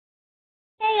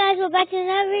Hey guys, we're back to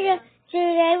another video.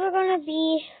 Today we're going to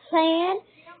be playing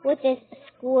with this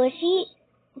squishy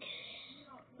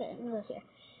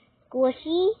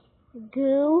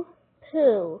goo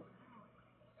poo.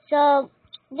 So,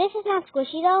 this is not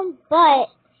squishy though, but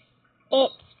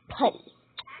it's putty.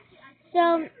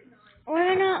 So,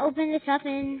 we're going to open this up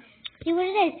and see what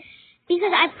it is.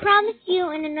 Because I promised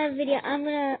you in another video, I'm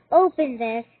going to open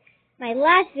this. My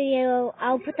last video,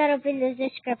 I'll put that up in the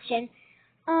description.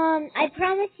 I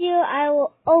promise you I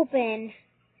will open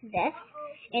this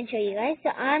and show you guys. So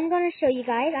I'm going to show you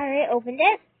guys. I already opened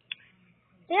it.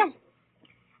 So yeah.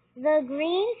 The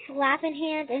green slapping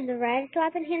hand and the red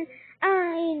slapping hand.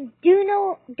 I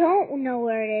don't know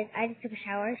where it is. I just took a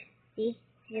shower. See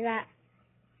that?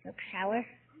 Took a shower.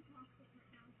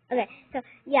 Okay, so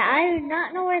yeah, I do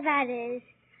not know where that is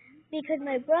because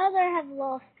my brother has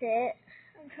lost it.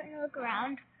 I'm trying to look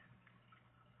around.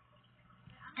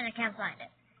 And I can't find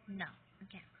it. No, I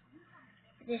can't.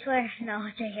 This way? No,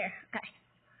 it's right here. Okay.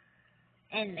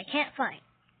 And I can't find it.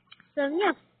 So,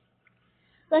 yeah.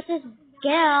 Let's just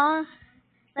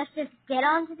get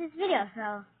on to this video.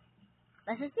 So,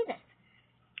 let's just do this.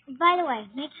 By the way,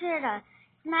 make sure to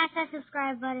smash that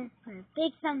subscribe button. Put a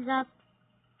big thumbs up.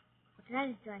 What did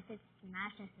I just do? I said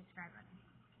smash that subscribe button.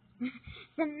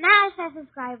 Smash that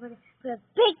subscribe button. Put a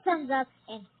big thumbs up.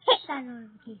 And hit that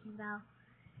notification bell.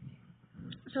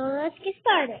 So let's get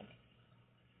started.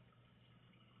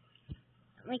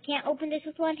 We can't open this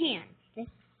with one hand. This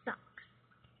sucks.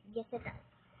 Yes, it does.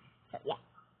 So yeah,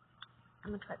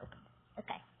 I'm gonna try to open it.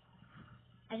 Okay.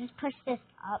 I just pushed this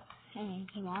up and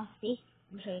it came off. See?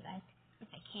 Let me show you guys if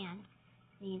I can.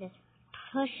 Then you just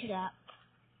push it up,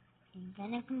 and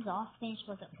then it comes off. Then you're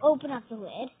supposed to open up the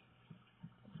lid.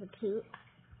 The poop.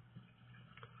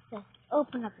 Just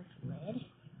open up this lid.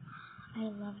 I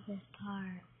love this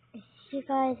part. If you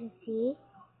guys can see,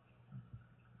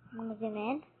 I'm going to zoom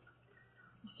in.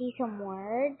 You see some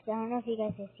words. I don't know if you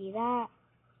guys can see that.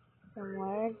 Some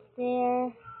words there.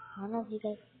 I don't know if you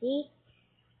guys can see.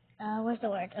 Where's the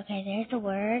words? Okay, there's the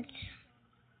words.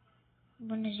 I'm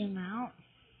going to zoom out.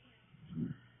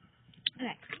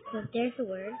 Okay, so there's the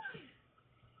words.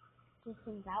 Just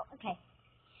zooms out. Okay.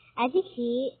 As you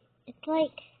see, it's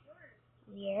like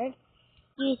weird.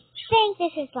 You think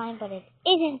this is slime, but it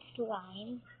isn't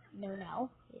slime. No,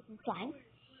 it isn't slime.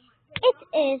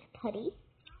 It is putty.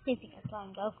 Do you think it's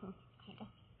slime though? Kinda.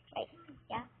 Right?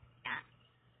 Yeah?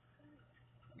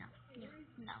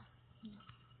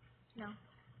 No.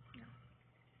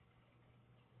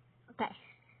 Okay.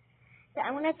 So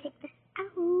I'm gonna take this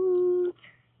out.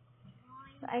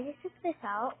 So I just took this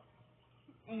out,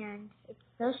 and it's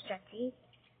so stretchy.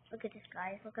 Look at this,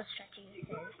 guys. Look how stretchy this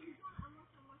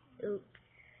is. Oops.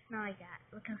 Not like that.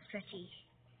 Look how stretchy.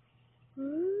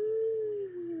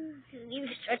 Ooh. You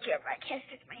stretch your arm. I can't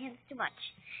stretch my hands too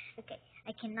much. Okay.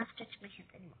 I cannot stretch my hands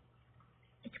anymore.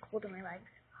 It's cold in my legs.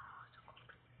 Oh, so cold.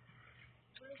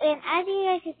 And as you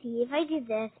guys can see, if I do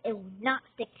this, it will not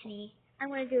stick to me. I'm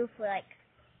going to do it for like,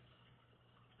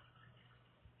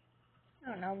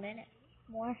 I don't know, a minute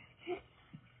more.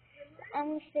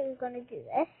 I'm still going to do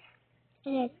this.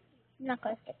 And it's not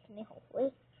going to stick to me,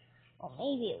 hopefully. Well,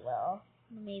 maybe it will.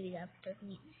 Maybe that doesn't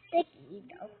need sticky,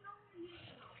 though.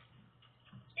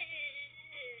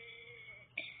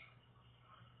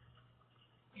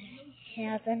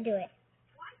 Now it's undo it.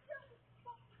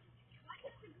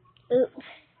 Oops.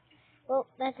 Well,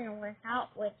 that didn't work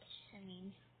out, which, I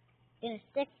mean, didn't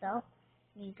stick, though.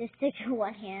 I mean, just stick to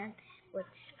one hand, which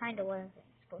kind of wasn't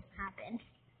supposed to happen.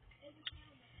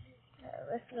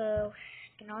 Let's go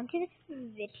get on to this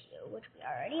video, which we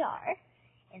already are,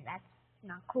 and that's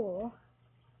not cool.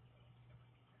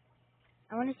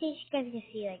 I want to see if you guys can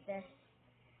see like this.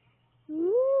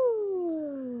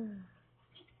 Ooh.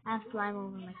 I have slime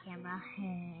over my camera.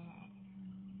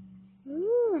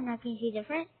 Ooh, now can you see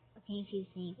different? Or can you see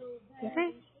the same?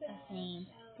 Different or same?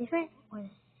 Different or the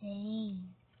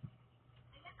same?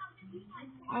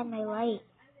 And my light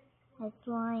has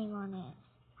slime on it.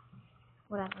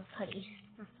 Whatever, putty.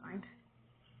 That's fine.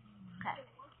 Okay.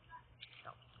 So.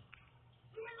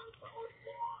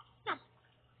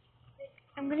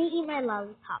 I'm gonna eat my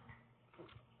lollipop.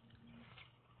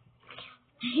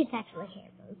 It's actually hair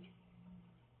food.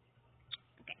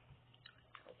 Okay.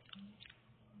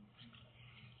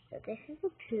 So this is a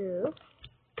poo.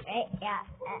 Right? Yeah.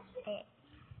 Okay.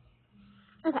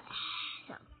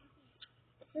 So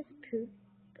this is poo.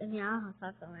 I mean, I don't know if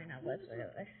that's going right now, but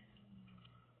whatever.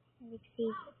 You can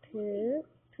see poo.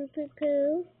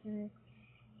 Poo. And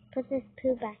put this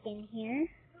poo back in here.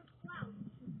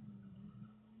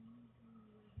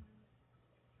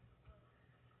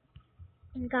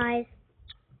 And guys,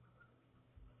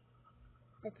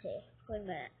 see. Wait a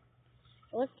minute.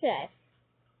 What's today?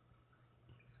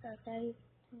 30,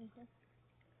 26.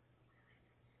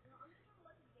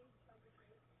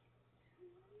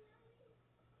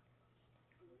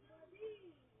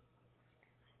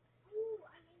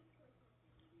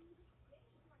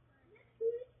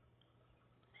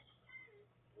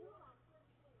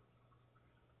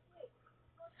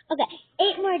 Okay,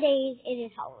 8 more days. It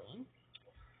is Halloween.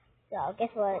 So guess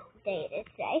what day it is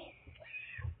today?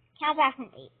 Count back from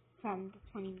 8, from the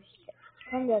 26,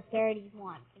 from the 31,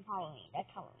 from Halloween. That's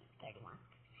Halloween, 31.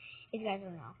 If you guys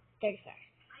don't know, 31st.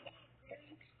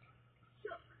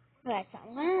 Alright, so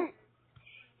I'm gonna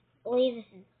leave this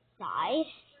inside,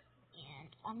 and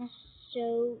I'm gonna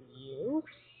show you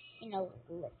in a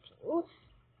little.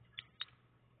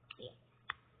 Yeah.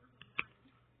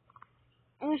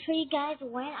 I'm gonna show you guys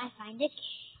when I find a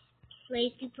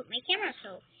place to put my camera.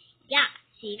 So yeah,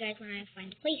 see you guys when I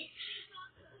find a place.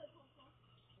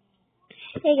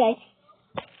 Hey guys,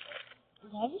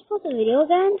 did I just post a video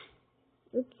again?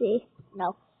 Let's see.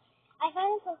 No. I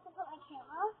found a place to put my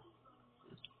camera.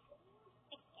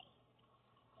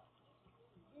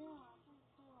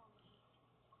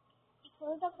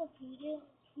 Close up the poo. Wait.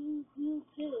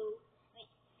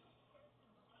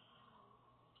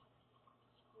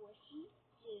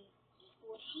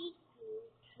 Squishy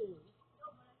poo.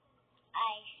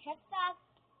 I shut that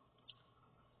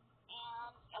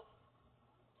and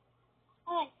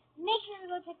alright. Make sure to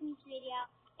go check Meat City out.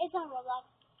 It's on Roblox.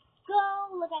 Go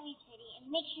look at Meat City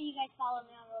and make sure you guys follow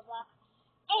me on Roblox.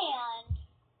 And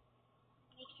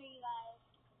make sure you guys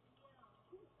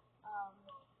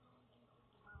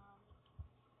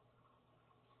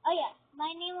oh yeah,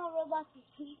 my name on Roblox is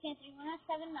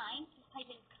CookieFan31179. Just type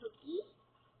in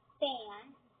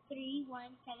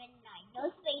CookieFan3179. No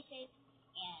spaces,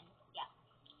 and yeah.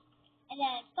 And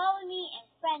then follow me and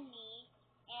friend me,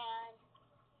 and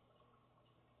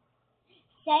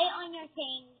say on your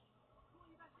thing,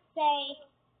 say,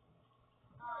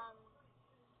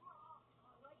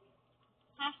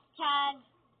 hashtag,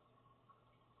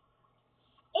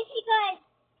 if you guys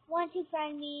want to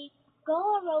friend me, go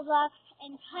on Roblox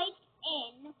and type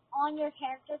in on your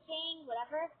character thing,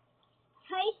 whatever,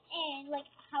 type in, like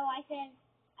how I said,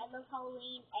 I love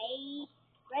Halloween,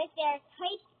 right there,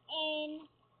 type in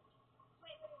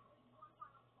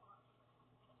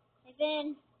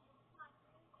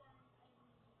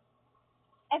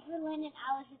Evelyn and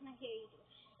Alice is my favorite YouTuber.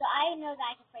 So I know that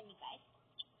I can friend you guys,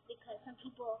 because some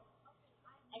people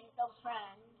I just don't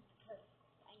friend, because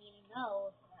I need to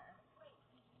know if they're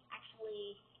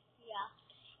actually, yeah.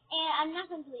 And I'm not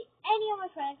going to delete any of my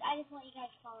friends, I just want you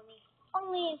guys to follow me.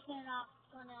 Only if they're not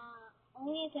in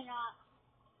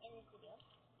this video.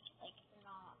 Like, if they're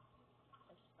not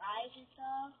subscribed and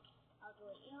stuff, I'll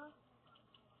delete you.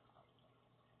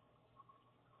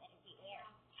 That'd be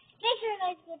weird. Make sure you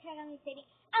guys go check out Meat City.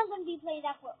 I'm going to be playing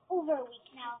that for over a week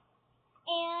now.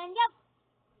 And, yep.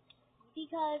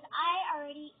 Because I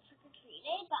already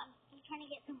trick-or-treated, but I'm still trying to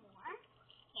get some more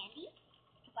candy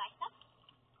to buy stuff.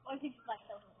 Or to buy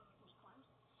stuff with unicorns.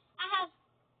 I have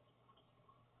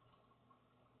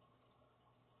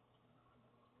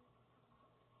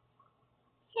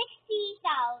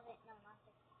 60,000, no, not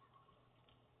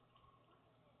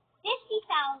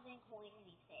 50,000 coins in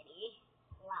Meat City.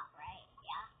 A lot, right?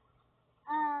 Yeah.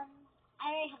 I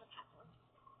already have a password.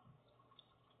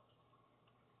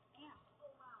 Yeah.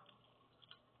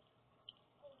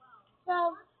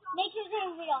 So, make sure to take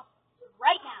a video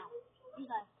right now.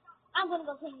 Because I'm going to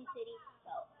go play Meat City.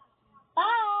 So, bye!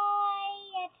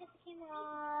 I took the camera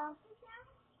off.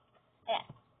 Yeah.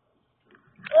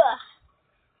 Ugh.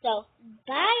 So,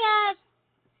 bye guys!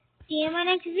 See you in my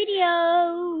next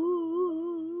video!